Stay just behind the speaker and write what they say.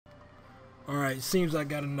Alright, seems I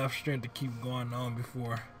got enough strength to keep going on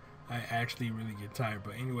before I actually really get tired.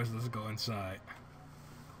 But anyways, let's go inside.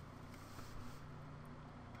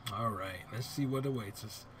 Alright, let's see what awaits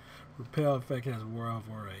us. Repel effect has wore off.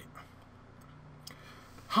 Alright.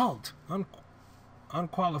 Halt!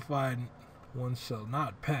 Unqualified one shall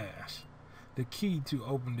not pass. The key to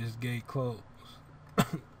open this gate closed.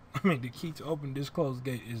 The key to open this closed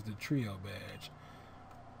gate is the trio badge.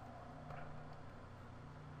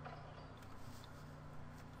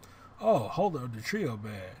 Oh, holder of the trio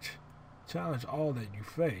badge. Challenge all that you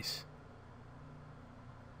face.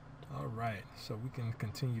 Alright, so we can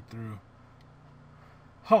continue through.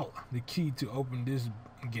 Halt! The key to open this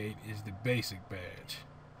gate is the basic badge.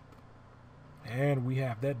 And we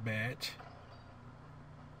have that badge.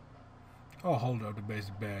 Oh, holder of the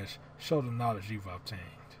basic badge. Show the knowledge you've obtained.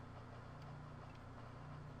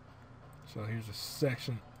 So here's a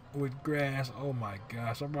section with grass. Oh my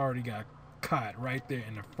gosh, I've already got caught right there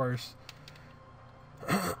in the first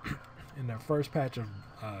in the first patch of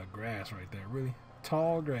grass right there. Really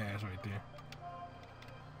tall grass right there.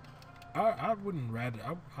 I wouldn't rather.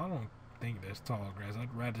 I don't think that's tall grass.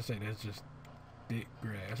 I'd rather say that's just thick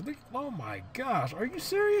grass. Look, oh my gosh, are you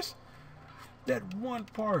serious? That one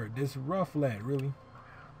part, this rough lat, really.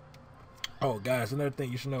 Oh, guys, another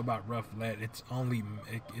thing you should know about rough lat, it's only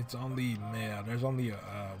male. There's only a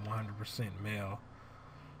 100% male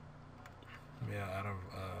out of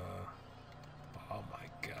oh my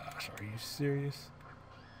gosh, are you serious?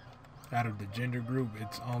 Out of the gender group,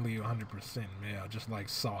 it's only 100% male, just like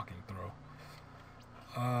sock and throw.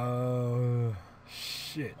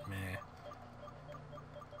 Shit, man.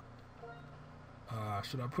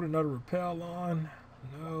 Should I put another repel on?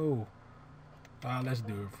 No. Let's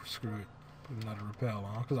do it. Screw it. Put another repel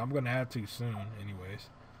on, because I'm going to have to soon anyways.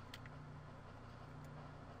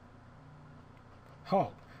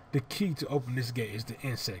 Halt. The key to open this gate is the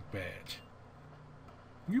insect badge.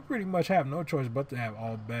 You pretty much have no choice but to have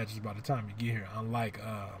all badges by the time you get here, unlike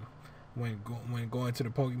when going to the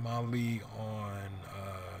Pokemon League on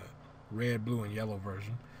red, blue, and yellow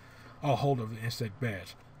version. Oh, hold of the insect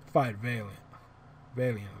badge. Fight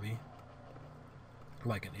valiantly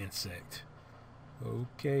like an insect.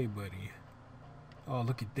 Okay, buddy. Oh,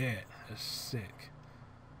 look at that. That's sick.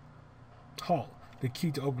 Halt. The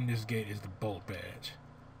key to open this gate is the bolt badge.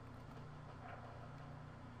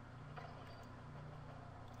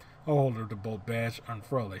 Oh, holder of the bolt badge,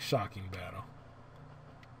 unfurl a shocking battle.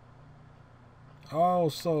 Oh,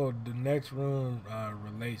 so the next room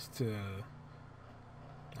relates to,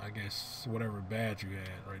 I guess, whatever badge you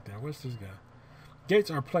had right there. What's this guy?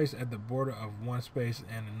 Gates are placed at the border of one space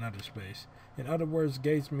and another space. In other words,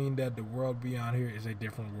 gates mean that the world beyond here is a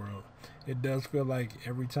different world. It does feel like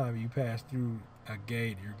every time you pass through a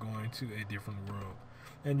gate, you're going to a different world.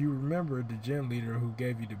 And you remember the gym leader who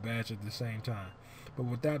gave you the badge at the same time. But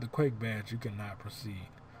without the Quake badge, you cannot proceed.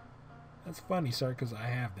 That's funny, sir, because I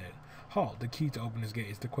have that. Halt, the key to open this gate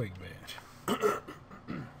is the Quake badge.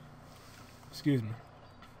 Excuse me.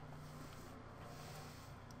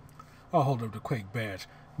 I'll hold up the Quake badge.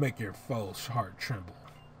 Make your foe's heart tremble.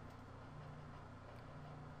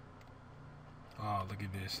 Oh, look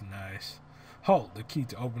at this. Nice. Halt, the key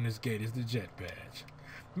to open this gate is the Jet badge.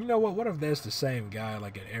 You know what? What if that's the same guy,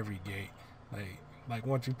 like, at every gate? Like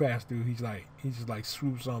once you pass through, he just like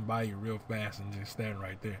swoops on by you real fast and just standing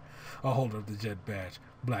right there. I'll hold up the Jet badge.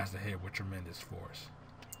 Blast ahead with tremendous force.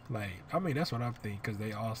 Like, I mean, that's what I'm thinking, because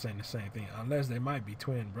they all saying the same thing. Unless they might be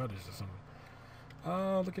twin brothers or something.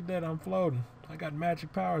 Oh, look at that. I'm floating. I got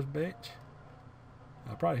magic powers, bitch.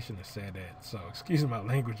 I probably shouldn't have said that, so excuse my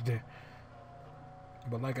language there.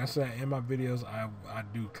 But like I said, in my videos, I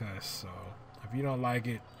do cuss, so if you don't like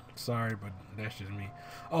it, sorry, but that's just me.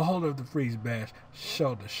 Oh, hold up the freeze badge.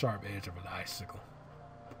 Show the sharp edge of an icicle.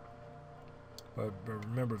 But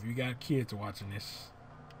remember, if you got kids watching this,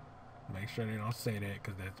 make sure they don't say that,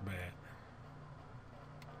 because that's bad.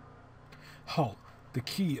 Halt. The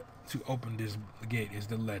key to open this gate is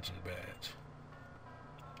the legend badge.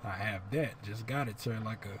 I have that. Just got it, sir,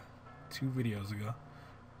 like 2 videos ago.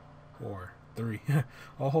 Or 3.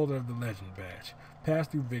 I'll hold up the legend badge. Pass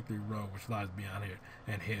through Victory Road, which lies beyond here,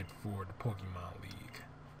 and head for the Pokemon League.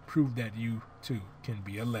 Prove that you, too, can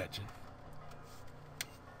be a legend.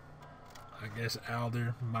 I guess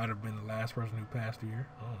Alder might have been the last person who passed through here.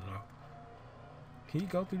 I don't know. Can you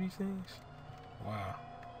go through these things? Wow.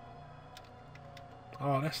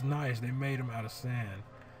 Oh, that's nice. They made them out of sand.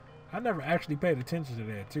 I never actually paid attention to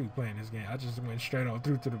that, too, playing this game. I just went straight on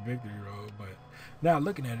through to the Victory Road. But now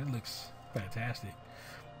looking at it, it looks fantastic.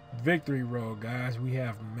 Victory Road, guys. We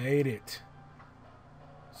have made it.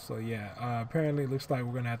 So yeah, apparently it looks like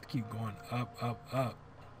we're gonna have to keep going up, up, up,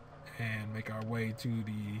 and make our way to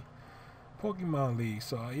the Pokemon League.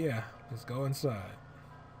 So yeah, let's go inside.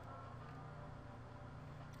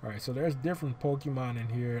 Alright, so there's different Pokemon in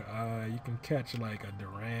here. You can catch like a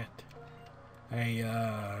Durant,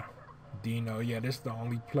 a Dino. Yeah, this is the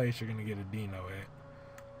only place you're gonna get a Dino at.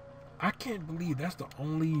 I can't believe that's the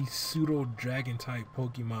only pseudo dragon type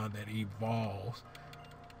Pokemon that evolves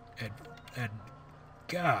at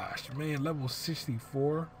gosh, man, level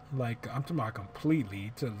 64. Like, I'm talking about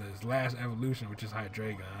completely to this last evolution, which is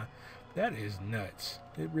Hydreigon. That is nuts.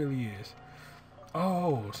 It really is.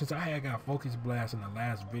 Oh, since I had got Focus Blast in the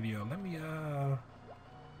last video, let me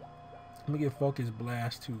get Focus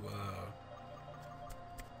Blast to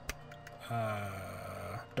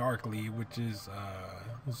Darkly, which is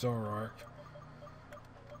Zoroark,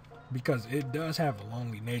 because it does have a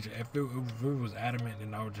lonely nature. If it was adamant,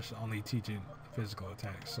 then I would just only teach it physical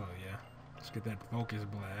attacks. So yeah, let's get that Focus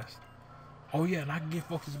Blast. Oh yeah, and I can get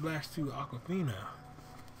Focus Blast to Aquafina.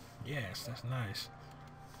 Yes, that's nice.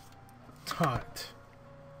 Taunt.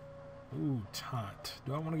 Ooh, Taunt.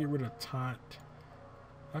 Do I want to get rid of Taunt?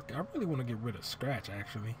 I really want to get rid of Scratch,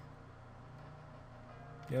 actually.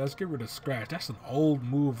 Yeah, let's get rid of Scratch. That's an old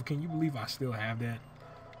move. Can you believe I still have that?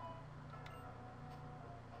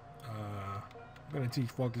 I'm going to teach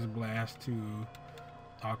Focus Blast to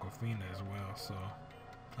Aquafina as well. So,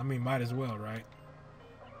 I mean, might as well, right?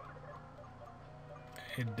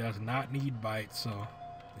 It does not need Bite, so,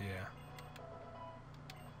 yeah.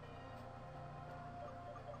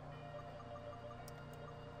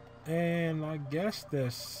 And I guess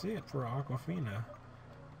that's it for Aquafina.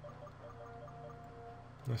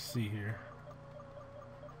 Let's see here.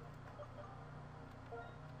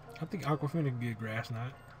 I think Aquafina can get Grass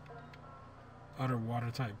Knot. Other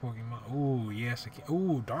water type Pokemon. Ooh, yes, it can.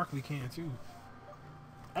 Ooh, Darkly can too.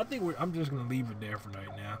 I think I'm just gonna leave it there for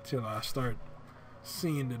right now till I start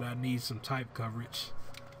seeing that I need some type coverage.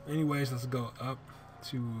 Anyways, let's go up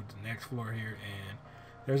to the next floor here, and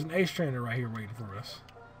there's an Ace Trainer right here waiting for us.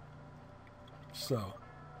 So,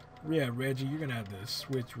 yeah, Reggie, you're gonna have to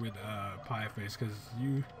switch with Pie Face because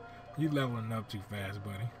you leveling up too fast,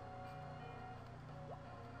 buddy.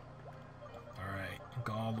 All right,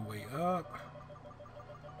 go all the way up.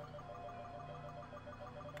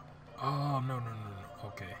 Oh no.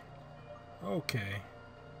 Okay. Okay.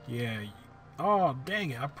 Yeah. Oh dang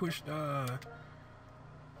it! I pushed the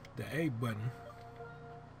A button.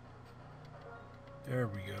 There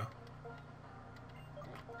we go.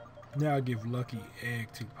 Now I give Lucky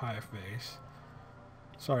Egg to Pie Face.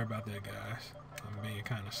 Sorry about that, guys. I'm being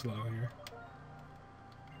kind of slow here.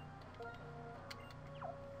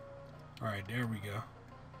 Alright, there we go.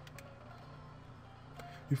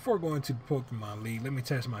 Before going to the Pokemon League, let me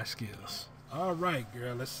test my skills. Alright,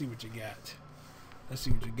 girl, let's see what you got. Let's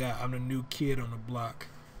see what you got. I'm the new kid on the block.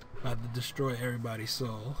 About to destroy everybody's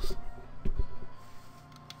souls.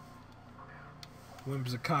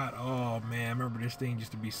 Whimsicott, oh man, I remember this thing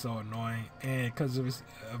used to be so annoying, and because of its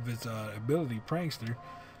ability, Prankster,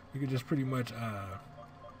 you could just pretty much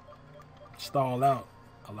stall out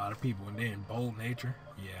a lot of people. And then Bold Nature,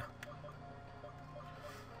 yeah,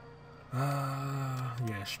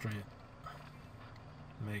 yeah, Strength,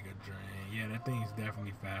 Mega Drain, yeah, that thing's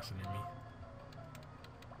definitely faster than me.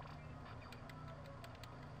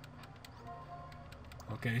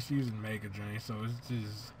 Okay, it's using Mega Drain, so it's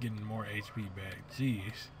just getting more HP back.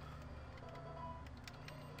 Jeez.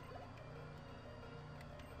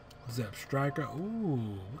 Zep Striker.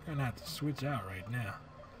 Ooh, we're gonna have to switch out right now.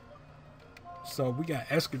 So we got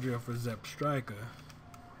Escadrille for Zep Striker.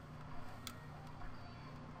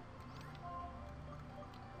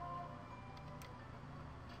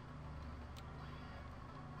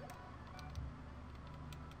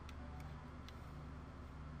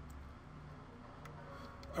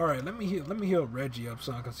 All right, let me heal Reggie up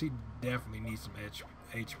some, cause he definitely needs some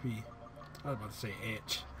HP. I was about to say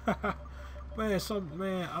etch.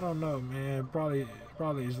 man, I don't know, man. Probably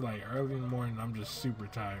it's like early in the morning. I'm just super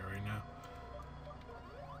tired right now.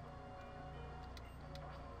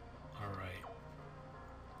 All right,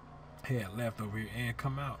 head left over here and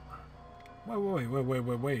come out. Wait a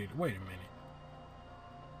minute.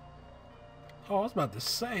 Oh, I was about to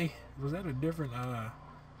say, was that a different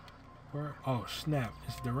where? Oh snap!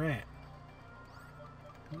 It's Durant.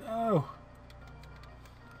 No,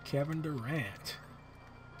 Kevin Durant.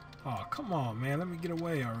 Oh come on, man! Let me get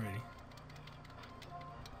away already.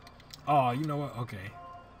 Oh, you know what? Okay.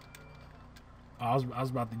 Oh, I was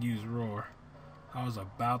about to use Roar.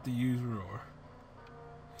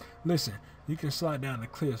 Listen, you can slide down the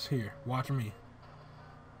cliffs here. Watch me.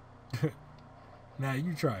 Now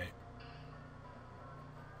you try it.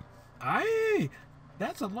 Aye,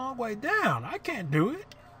 that's a long way down. I can't do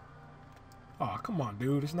it. Oh, come on,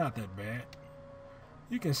 dude. It's not that bad.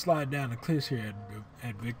 You can slide down the cliffs here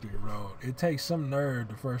at Victory Road. It takes some nerve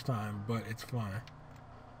the first time, but it's fun.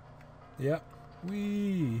 Yep.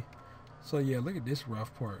 Wee. So yeah, look at this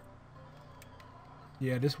rough part.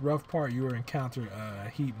 Yeah, this rough part you will encounter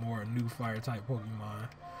Heatmore, a new fire type Pokemon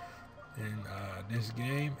in this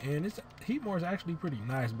game, and it's Heatmore is actually pretty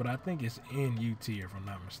nice, but I think it's in U tier if I'm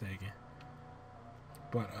not mistaken.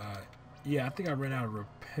 But yeah, I think I ran out of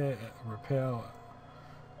repel,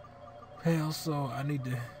 so I need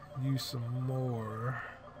to use some more.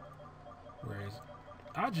 Where is it?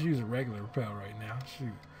 I'll just use a regular repel right now.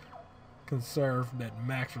 Shoot, conserve that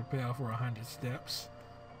max repel for 100 steps.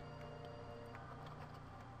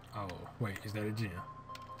 Oh wait, is that a gym?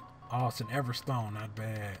 Oh, it's an Everstone, not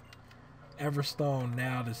bad. Everstone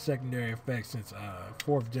now the secondary effect since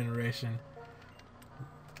 4th generation.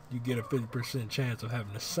 You get a 50% chance of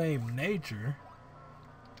having the same nature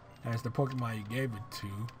as the Pokemon you gave it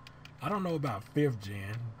to. I don't know about 5th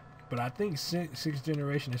gen, but I think 6th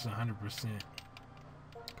generation is 100%.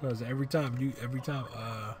 Because every time the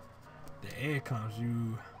egg comes,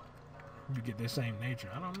 you get the same nature.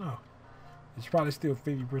 I don't know. It's probably still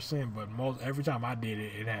 50%, but every time I did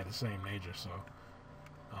it, it had the same nature. So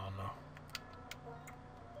I don't know.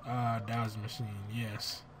 Dowsing machine,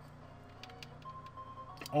 yes.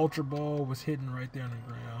 Ultra Ball was hidden right there on the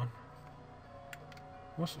ground.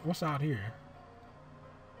 What's out here?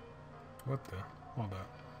 What the? Hold up.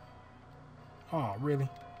 Oh, really?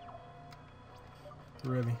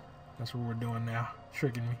 Really? That's what we're doing now?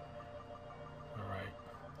 Tricking me? Alright.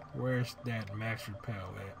 Where's that max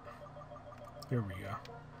repel at? Here we go.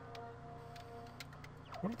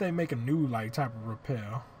 What if they make a new like type of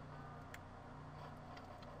repel?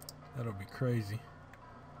 That'll be crazy.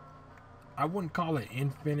 I wouldn't call it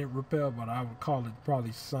infinite repel, but I would call it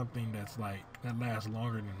probably something that's like that lasts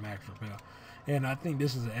longer than max repel. And I think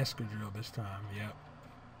this is an Escadrille this time. Yep.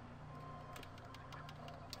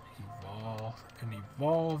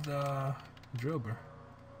 Evolved Drillbur.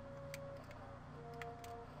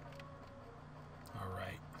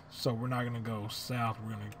 Alright. So we're not gonna go south,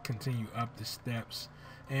 we're gonna continue up the steps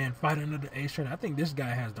and fight another Ace Trainer. I think this guy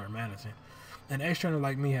has Darmanitan. An Ace Trainer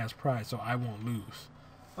like me has pride, so I won't lose.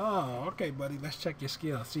 Oh, okay, buddy. Let's check your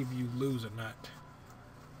skill. See if you lose or not.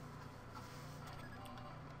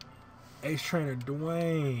 Ace Trainer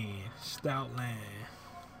Dwayne Stoutland.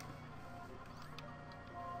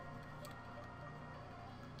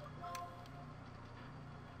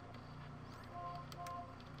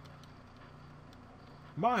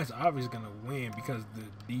 Mine's obviously gonna win because the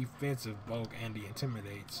defensive bulk and the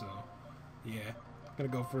intimidate. So, yeah, gonna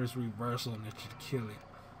go for this reversal and it should kill it.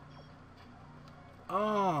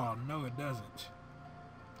 Oh, no it doesn't.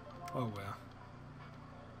 Oh well.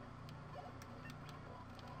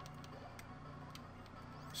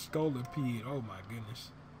 Scolipede, oh my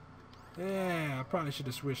goodness. Yeah, I probably should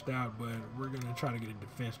have switched out, but we're gonna try to get a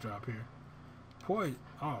defense drop here. Poison,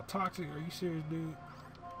 oh, toxic, are you serious, dude?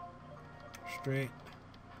 Straight.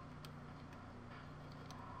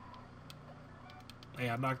 Hey,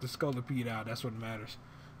 I knocked the Scolipede out, that's what matters.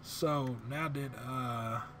 So, now that,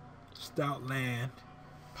 Stoutland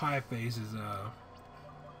Pieface is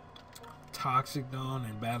toxic on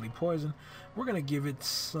and badly poisoned, we're gonna give it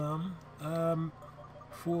some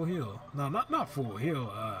full heal. No, not full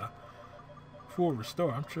heal, full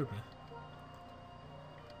restore. I'm tripping.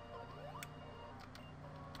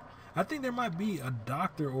 I think there might be a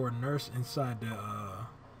doctor or a nurse inside the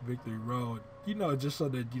Victory Road, you know, just so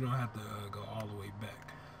that you don't have to go all the way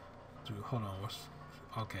back to, hold on,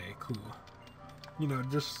 okay, cool. You know,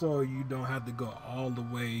 just so you don't have to go all the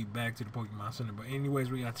way back to the Pokemon Center. But anyways,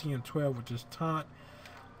 we got TM12, which is taunt.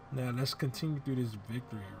 Now let's continue through this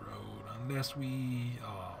Victory Road. Unless we,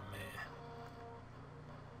 oh man.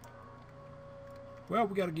 Well,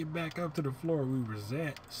 we got to get back up to the floor we was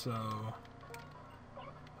at, so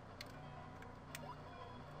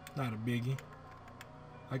not a biggie.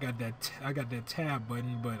 I got that tab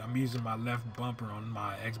button, but I'm using my left bumper on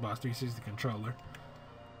my Xbox 360 controller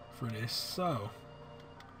for this. So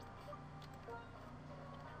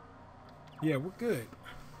yeah, we're good.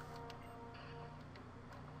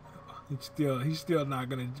 He's still not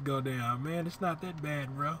gonna go down, man. It's not that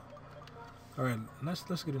bad, bro. All right,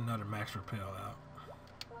 let's get another max repel out.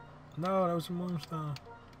 No, that was a Moonstone.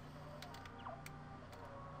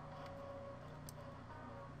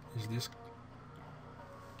 Is this?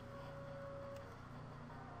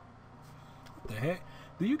 What the heck?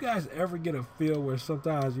 Do you guys ever get a feel where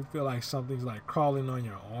sometimes you feel like something's like crawling on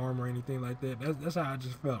your arm or anything like that? That's how I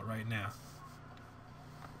just felt right now.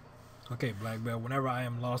 Okay, Black Belt, whenever I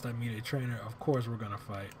am lost, I meet a trainer. Of course, we're going to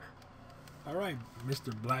fight. All right,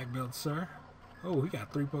 Mr. Black Belt, sir. Oh, he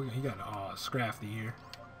got 3 Pokemon. He got Scrafty here.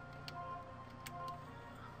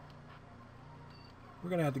 We're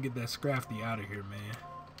going to have to get that Scrafty out of here, man.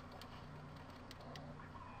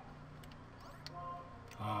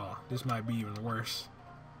 Oh, this might be even worse.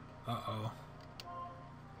 Uh-oh.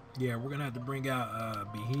 Yeah, we're going to have to bring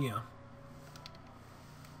out Behem.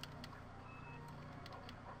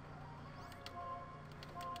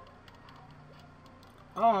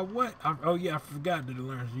 Oh, what? Oh, yeah, I forgot that it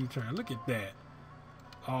learns U-turn. Look at that.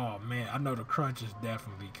 Oh, man, I know the crunch is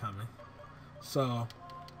definitely coming. So,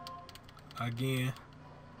 again,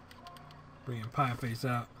 bringing Pie Face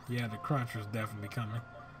out. Yeah, the crunch was definitely coming.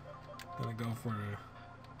 Gonna go for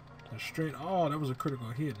the straight. Oh, that was a critical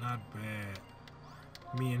hit. Not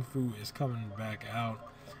bad. Me and Fu is coming back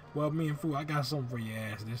out. Well, me and Fu, I got something for your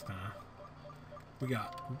ass this time. We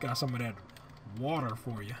got some of that water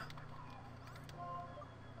for you.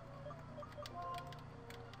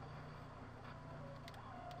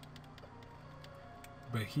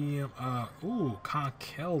 Behem, ooh,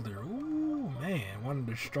 Conkeldurr. Ooh, man, one of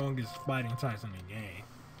the strongest fighting types in the game.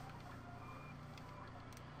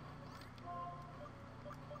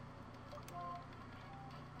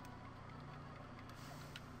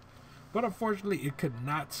 But unfortunately, it could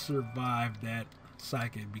not survive that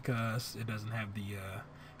psychic because it doesn't have the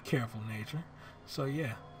careful nature. So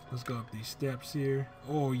yeah, let's go up these steps here.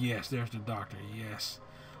 Oh yes, there's the doctor. Yes,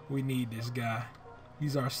 we need this guy.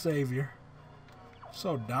 He's our savior.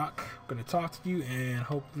 So Doc, I'm gonna talk to you and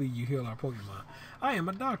hopefully you heal our Pokemon. I am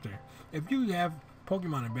a doctor. If you have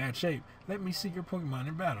Pokemon in bad shape, let me see your Pokemon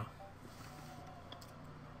in battle.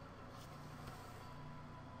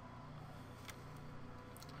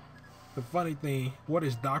 The funny thing, what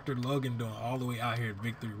is Dr. Logan doing all the way out here at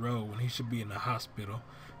Victory Road when he should be in the hospital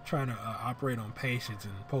trying to operate on patients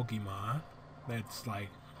and Pokemon that's like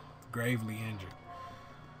gravely injured?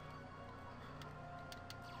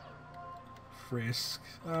 Frisk.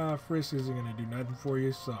 Frisk isn't gonna do nothing for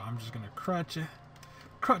you, so I'm just gonna crunch you.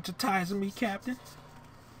 Crunchitize me, Captain.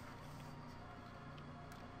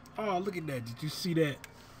 Oh, look at that. Did you see that?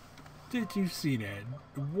 Did you see that?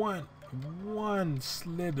 One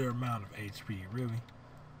slither amount of HP, really?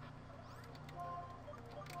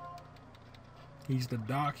 He's the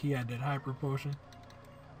doc. He had that hyper potion.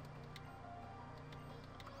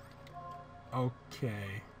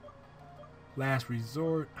 Okay. Last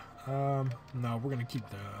resort. No, we're gonna keep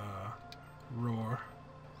the roar.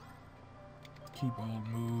 Keep old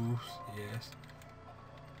moves. Yes.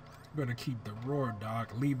 We're gonna keep the roar,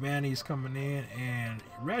 Doc. Lee Vanny's coming in, and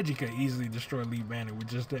Reggie could easily destroy Lee Vanny with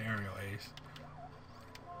just the aerial ace.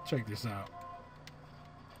 Check this out.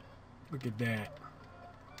 Look at that.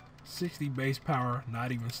 60 base power,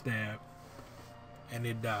 not even stab, and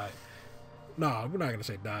it died. No, we're not gonna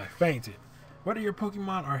say die. Fainted. Whether your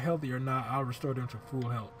Pokemon are healthy or not, I'll restore them to full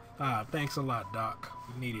health. Thanks a lot, Doc.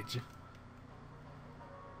 We needed you.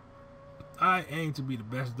 I aim to be the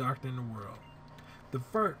best doctor in the world.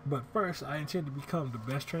 But first, I intend to become the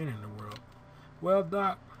best trainer in the world. Well,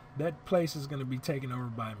 Doc, that place is going to be taken over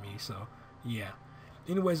by me, so yeah.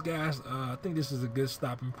 Anyways, guys, I think this is a good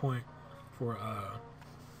stopping point for,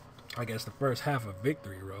 I guess, the first half of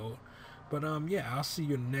Victory Road. But, yeah, I'll see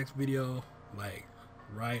you in the next video, like,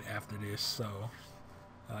 right after this. So,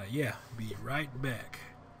 yeah, be right back.